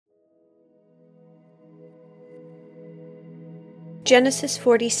Genesis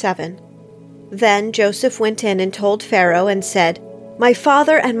 47. Then Joseph went in and told Pharaoh and said, "My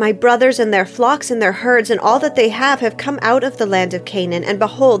father and my brothers and their flocks and their herds and all that they have come out of the land of Canaan, and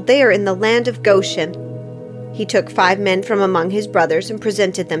behold, they are in the land of Goshen." He took 5 men from among his brothers and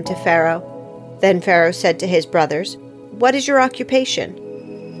presented them to Pharaoh. Then Pharaoh said to his brothers, "What is your occupation?"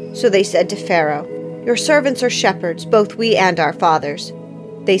 So they said to Pharaoh, "Your servants are shepherds, both we and our fathers."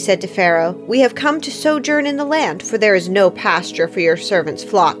 They said to Pharaoh, "We have come to sojourn in the land, for there is no pasture for your servants'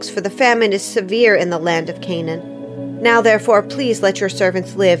 flocks, for the famine is severe in the land of Canaan. Now therefore please let your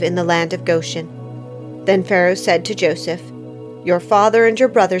servants live in the land of Goshen." Then Pharaoh said to Joseph, "Your father and your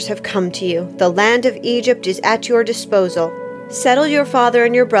brothers have come to you. The land of Egypt is at your disposal. Settle your father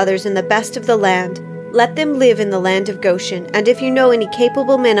and your brothers in the best of the land. Let them live in the land of Goshen, and if you know any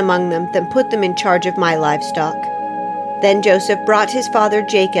capable men among them, then put them in charge of my livestock." Then Joseph brought his father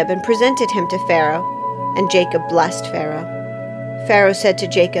Jacob and presented him to Pharaoh, and Jacob blessed Pharaoh. Pharaoh said to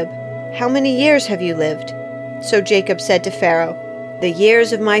Jacob, "How many years have you lived?" So Jacob said to Pharaoh, "The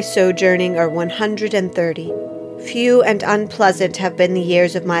years of my sojourning are 130. Few and unpleasant have been the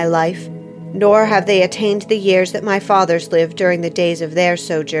years of my life, nor have they attained the years that my fathers lived during the days of their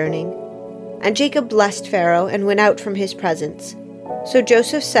sojourning." And Jacob blessed Pharaoh and went out from his presence. So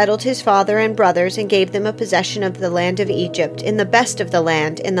Joseph settled his father and brothers and gave them a possession of the land of Egypt, in the best of the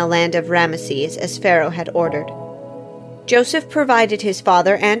land, in the land of Ramesses, as Pharaoh had ordered. Joseph provided his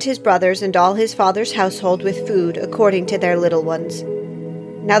father and his brothers and all his father's household with food according to their little ones.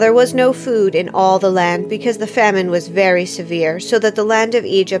 Now there was no food in all the land, because the famine was very severe, so that the land of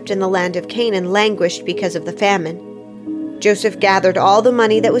Egypt and the land of Canaan languished because of the famine. Joseph gathered all the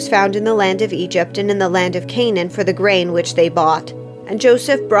money that was found in the land of Egypt and in the land of Canaan for the grain which they bought, and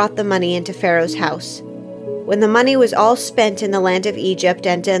Joseph brought the money into Pharaoh's house. When the money was all spent in the land of Egypt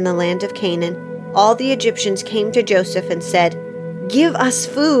and in the land of Canaan, all the Egyptians came to Joseph and said, "Give us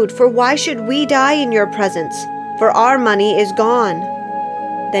food, for why should we die in your presence? For our money is gone."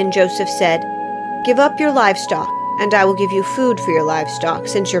 Then Joseph said, "Give up your livestock, and I will give you food for your livestock,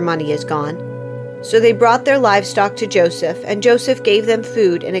 since your money is gone." So they brought their livestock to Joseph, and Joseph gave them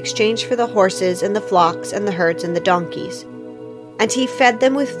food in exchange for the horses and the flocks and the herds and the donkeys. And he fed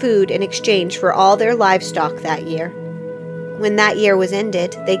them with food in exchange for all their livestock that year. When that year was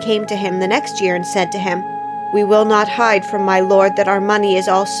ended, they came to him the next year and said to him, "We will not hide from my lord that our money is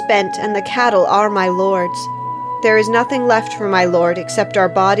all spent, and the cattle are my lord's. There is nothing left for my lord except our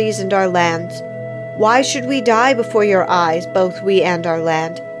bodies and our lands. Why should we die before your eyes, both we and our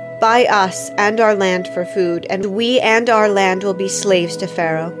land? Buy us and our land for food, and we and our land will be slaves to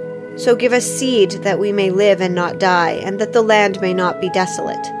Pharaoh. So give us seed that we may live and not die, and that the land may not be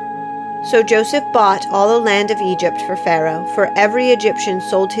desolate." So Joseph bought all the land of Egypt for Pharaoh, for every Egyptian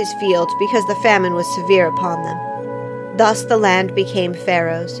sold his fields because the famine was severe upon them. Thus the land became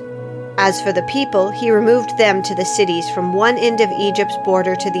Pharaoh's. As for the people, he removed them to the cities from one end of Egypt's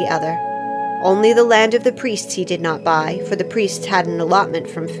border to the other. Only the land of the priests he did not buy, for the priests had an allotment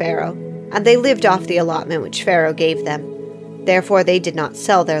from Pharaoh, and they lived off the allotment which Pharaoh gave them. Therefore they did not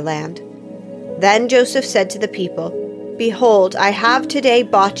sell their land. Then Joseph said to the people, "Behold, I have today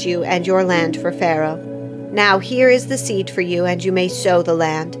bought you and your land for Pharaoh. Now here is the seed for you, and you may sow the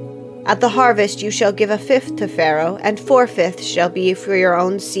land. At the harvest you shall give 1/5 to Pharaoh, and 4/5 shall be for your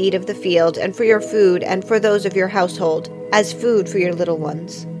own seed of the field, and for your food, and for those of your household, as food for your little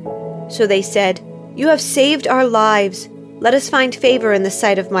ones." So they said, "You have saved our lives. Let us find favor in the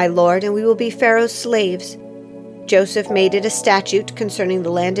sight of my lord, and we will be Pharaoh's slaves." Joseph made it a statute concerning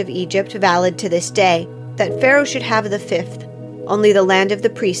the land of Egypt, valid to this day, that Pharaoh should have the 1/5. Only the land of the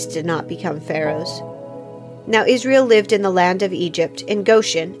priests did not become Pharaoh's. Now Israel lived in the land of Egypt, in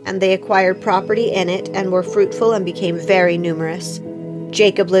Goshen, and they acquired property in it, and were fruitful and became very numerous.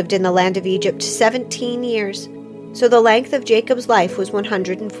 Jacob lived in the land of Egypt 17 years. So the length of Jacob's life was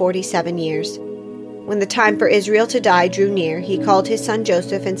 147 years. When the time for Israel to die drew near, he called his son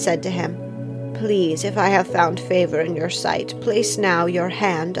Joseph and said to him, "Please, if I have found favor in your sight, place now your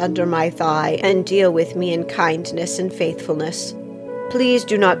hand under my thigh and deal with me in kindness and faithfulness. Please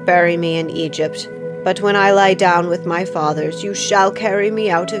do not bury me in Egypt, but when I lie down with my fathers, you shall carry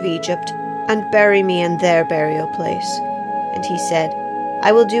me out of Egypt and bury me in their burial place." And he said,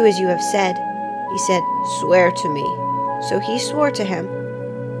 "I will do as you have said." He said, "Swear to me." So he swore to him.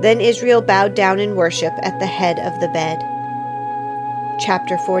 Then Israel bowed down in worship at the head of the bed.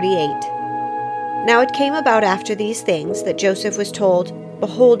 Chapter 48. Now it came about after these things that Joseph was told,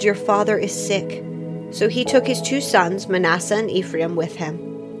 "Behold, your father is sick." So he took his 2 sons, Manasseh and Ephraim, with him.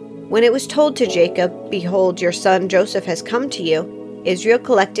 When it was told to Jacob, "Behold, your son Joseph has come to you," Israel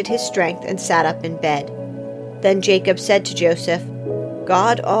collected his strength and sat up in bed. Then Jacob said to Joseph,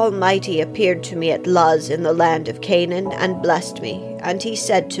 God Almighty appeared to me at Luz in the land of Canaan and blessed me, and he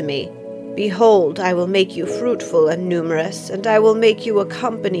said to me, Behold, I will make you fruitful and numerous, and I will make you a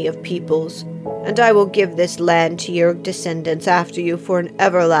company of peoples, and I will give this land to your descendants after you for an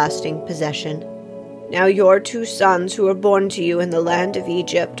everlasting possession. Now your 2 sons who were born to you in the land of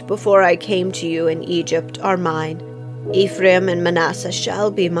Egypt before I came to you in Egypt are mine. Ephraim and Manasseh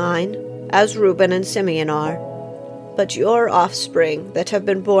shall be mine, as Reuben and Simeon are. But your offspring that have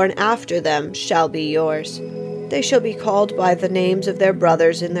been born after them shall be yours. They shall be called by the names of their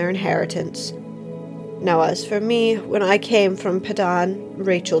brothers in their inheritance. Now as for me, when I came from Padan,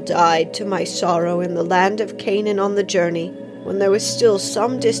 Rachel died to my sorrow in the land of Canaan on the journey, when there was still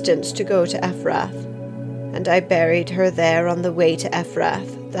some distance to go to Ephrath. And I buried her there on the way to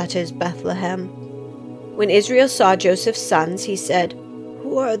Ephrath, that is Bethlehem. When Israel saw Joseph's sons, he said,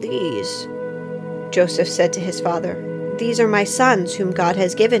 Who are these? Joseph said to his father, These are my sons whom God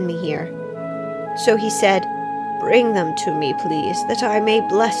has given me here. So he said, Bring them to me, please, that I may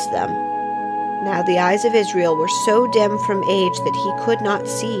bless them. Now the eyes of Israel were so dim from age that he could not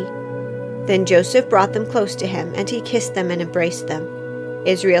see. Then Joseph brought them close to him, and he kissed them and embraced them.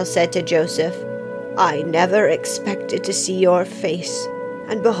 Israel said to Joseph, I never expected to see your face,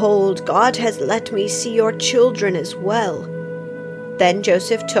 and behold, God has let me see your children as well. Then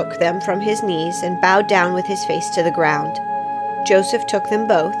Joseph took them from his knees and bowed down with his face to the ground. Joseph took them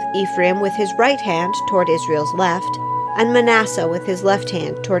both, Ephraim with his right hand toward Israel's left, and Manasseh with his left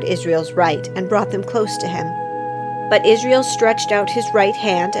hand toward Israel's right, and brought them close to him. But Israel stretched out his right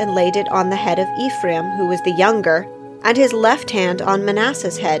hand and laid it on the head of Ephraim, who was the younger, and his left hand on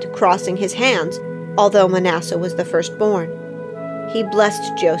Manasseh's head, crossing his hands, although Manasseh was the firstborn. He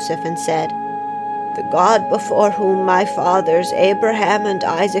blessed Joseph and said, The God before whom my fathers Abraham and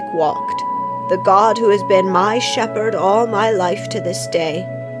Isaac walked, the God who has been my shepherd all my life to this day,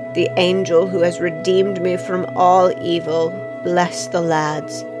 the angel who has redeemed me from all evil, bless the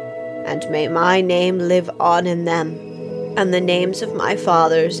lads, and may my name live on in them, and the names of my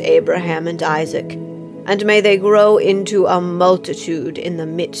fathers Abraham and Isaac, and may they grow into a multitude in the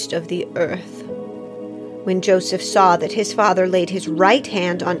midst of the earth. When Joseph saw that his father laid his right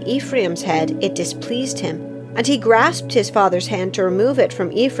hand on Ephraim's head, it displeased him, and he grasped his father's hand to remove it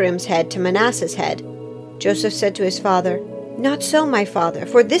from Ephraim's head to Manasseh's head. Joseph said to his father, Not so, my father,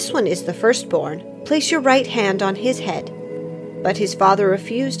 for this one is the firstborn. Place your right hand on his head. But his father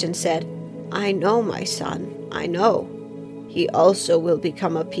refused and said, I know, my son, I know. He also will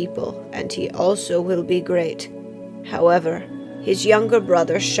become a people, and he also will be great. However, his younger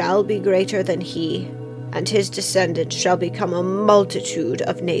brother shall be greater than he, and his descendants shall become a multitude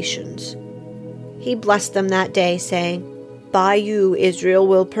of nations. He blessed them that day, saying, By you Israel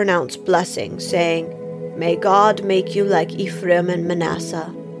will pronounce blessing, saying, May God make you like Ephraim and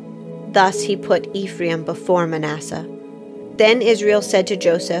Manasseh. Thus he put Ephraim before Manasseh. Then Israel said to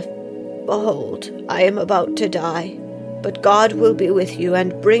Joseph, Behold, I am about to die, but God will be with you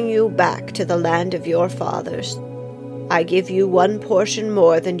and bring you back to the land of your fathers. I give you 1 portion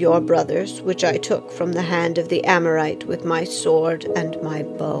more than your brothers, which I took from the hand of the Amorite with my sword and my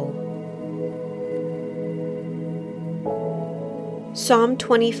bow. Psalm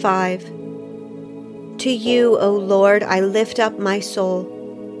 25. To you, O Lord, I lift up my soul.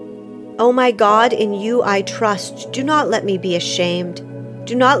 O my God, in you I trust. Do not let me be ashamed.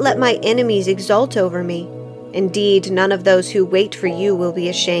 Do not let my enemies exult over me. Indeed, none of those who wait for you will be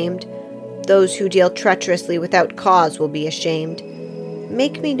ashamed. Those who deal treacherously without cause will be ashamed.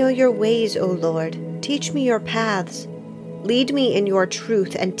 Make me know your ways, O Lord. Teach me your paths. Lead me in your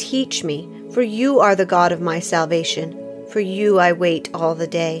truth and teach me, for you are the God of my salvation. For you I wait all the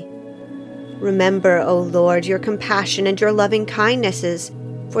day. Remember, O Lord, your compassion and your loving kindnesses,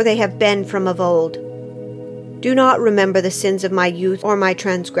 for they have been from of old. Do not remember the sins of my youth or my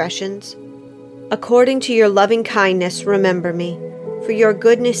transgressions. According to your loving kindness, remember me, for your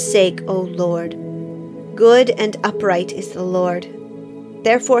goodness' sake, O Lord. Good and upright is the Lord.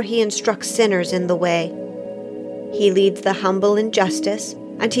 Therefore he instructs sinners in the way. He leads the humble in justice,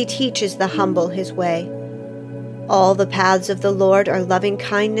 and he teaches the humble his way. All the paths of the Lord are loving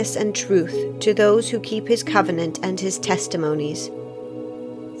kindness and truth to those who keep his covenant and his testimonies.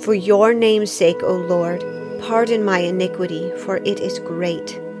 For your name's sake, O Lord, pardon my iniquity, for it is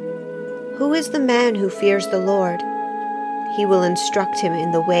great. Who is the man who fears the Lord? He will instruct him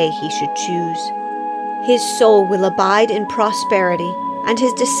in the way he should choose. His soul will abide in prosperity, and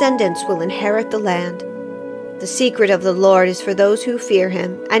his descendants will inherit the land. The secret of the Lord is for those who fear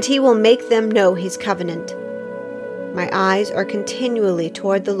him, and he will make them know his covenant. My eyes are continually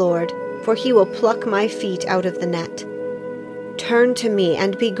toward the Lord, for he will pluck my feet out of the net. Turn to me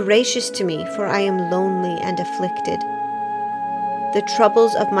and be gracious to me, for I am lonely and afflicted. The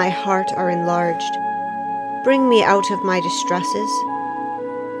troubles of my heart are enlarged. Bring me out of my distresses.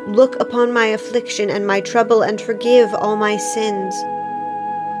 Look upon my affliction and my trouble, and forgive all my sins.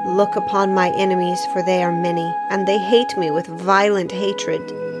 Look upon my enemies, for they are many, and they hate me with violent hatred.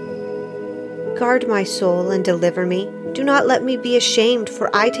 Guard my soul and deliver me. Do not let me be ashamed,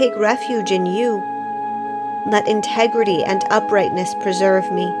 for I take refuge in you. Let integrity and uprightness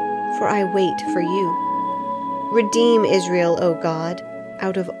preserve me, for I wait for you. Redeem Israel, O God,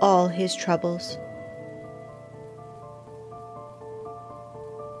 out of all his troubles.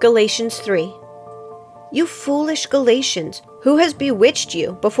 Galatians 3. You foolish Galatians, who has bewitched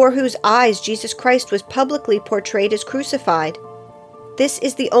you, before whose eyes Jesus Christ was publicly portrayed as crucified? This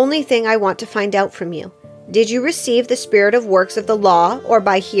is the only thing I want to find out from you. Did you receive the spirit of works of the law, or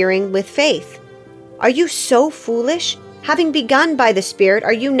by hearing with faith? Are you so foolish? Having begun by the Spirit,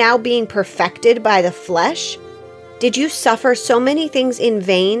 are you now being perfected by the flesh? Did you suffer so many things in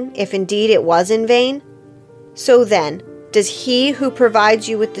vain, if indeed it was in vain? So then, does he who provides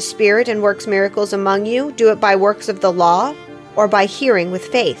you with the Spirit and works miracles among you do it by works of the law, or by hearing with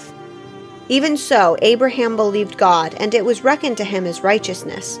faith? Even so, Abraham believed God, and it was reckoned to him as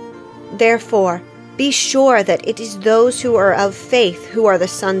righteousness. Therefore, be sure that it is those who are of faith who are the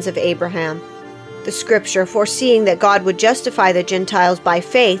sons of Abraham. The Scripture, foreseeing that God would justify the Gentiles by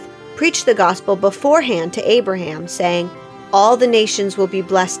faith, preached the gospel beforehand to Abraham, saying, "All the nations will be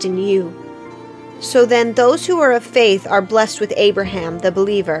blessed in you." So then those who are of faith are blessed with Abraham, the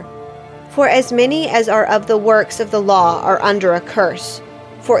believer. For as many as are of the works of the law are under a curse.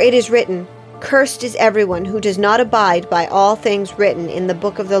 For it is written, "Cursed is everyone who does not abide by all things written in the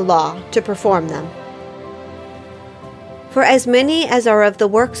book of the law to perform them." For as many as are of the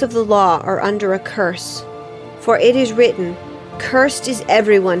works of the law are under a curse. For it is written, "Cursed is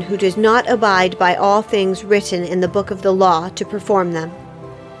everyone who does not abide by all things written in the book of the law to perform them."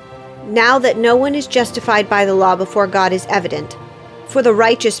 Now that no one is justified by the law before God is evident, for the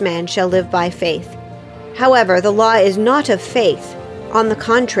righteous man shall live by faith. However, the law is not of faith. On the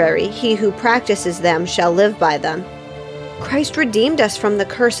contrary, he who practices them shall live by them. Christ redeemed us from the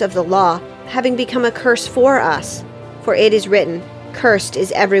curse of the law, having become a curse for us. For it is written, "Cursed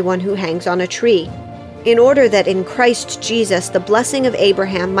is everyone who hangs on a tree," in order that in Christ Jesus the blessing of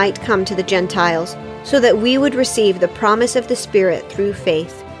Abraham might come to the Gentiles, so that we would receive the promise of the Spirit through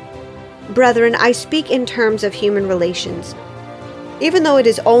faith. Brethren, I speak in terms of human relations. Even though it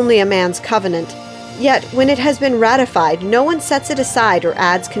is only a man's covenant, yet when it has been ratified, no one sets it aside or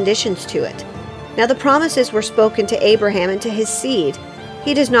adds conditions to it. Now the promises were spoken to Abraham and to his seed.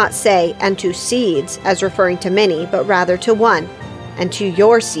 He does not say, "and to seeds," as referring to many, but rather to one, "and to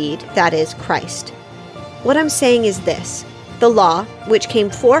your seed," that is, Christ. What I'm saying is this: the law, which came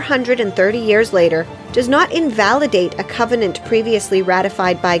 430 years later, does not invalidate a covenant previously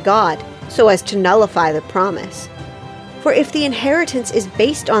ratified by God, so as to nullify the promise. For if the inheritance is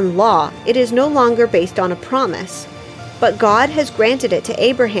based on law, it is no longer based on a promise. But God has granted it to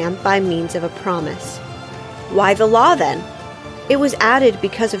Abraham by means of a promise. Why the law then? It was added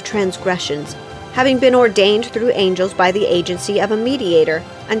because of transgressions, having been ordained through angels by the agency of a mediator,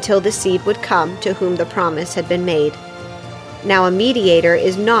 until the seed would come to whom the promise had been made. Now a mediator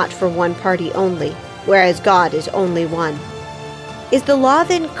is not for one party only, whereas God is only one. Is the law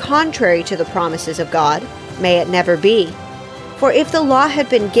then contrary to the promises of God? May it never be. For if the law had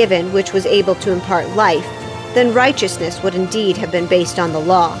been given which was able to impart life, then righteousness would indeed have been based on the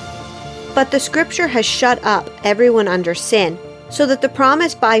law. But the Scripture has shut up everyone under sin, so that the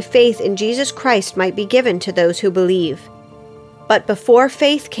promise by faith in Jesus Christ might be given to those who believe. But before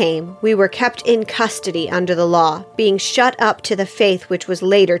faith came, we were kept in custody under the law, being shut up to the faith which was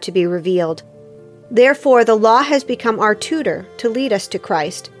later to be revealed. Therefore the law has become our tutor to lead us to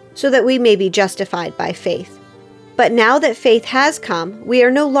Christ, so that we may be justified by faith. But now that faith has come, we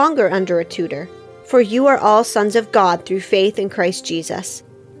are no longer under a tutor, for you are all sons of God through faith in Christ Jesus.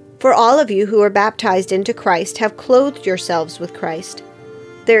 For all of you who are baptized into Christ have clothed yourselves with Christ.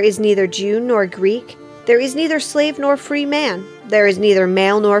 There is neither Jew nor Greek, there is neither slave nor free man, there is neither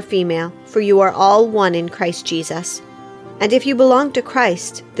male nor female, for you are all one in Christ Jesus. And if you belong to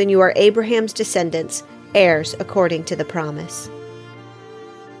Christ, then you are Abraham's descendants, heirs according to the promise.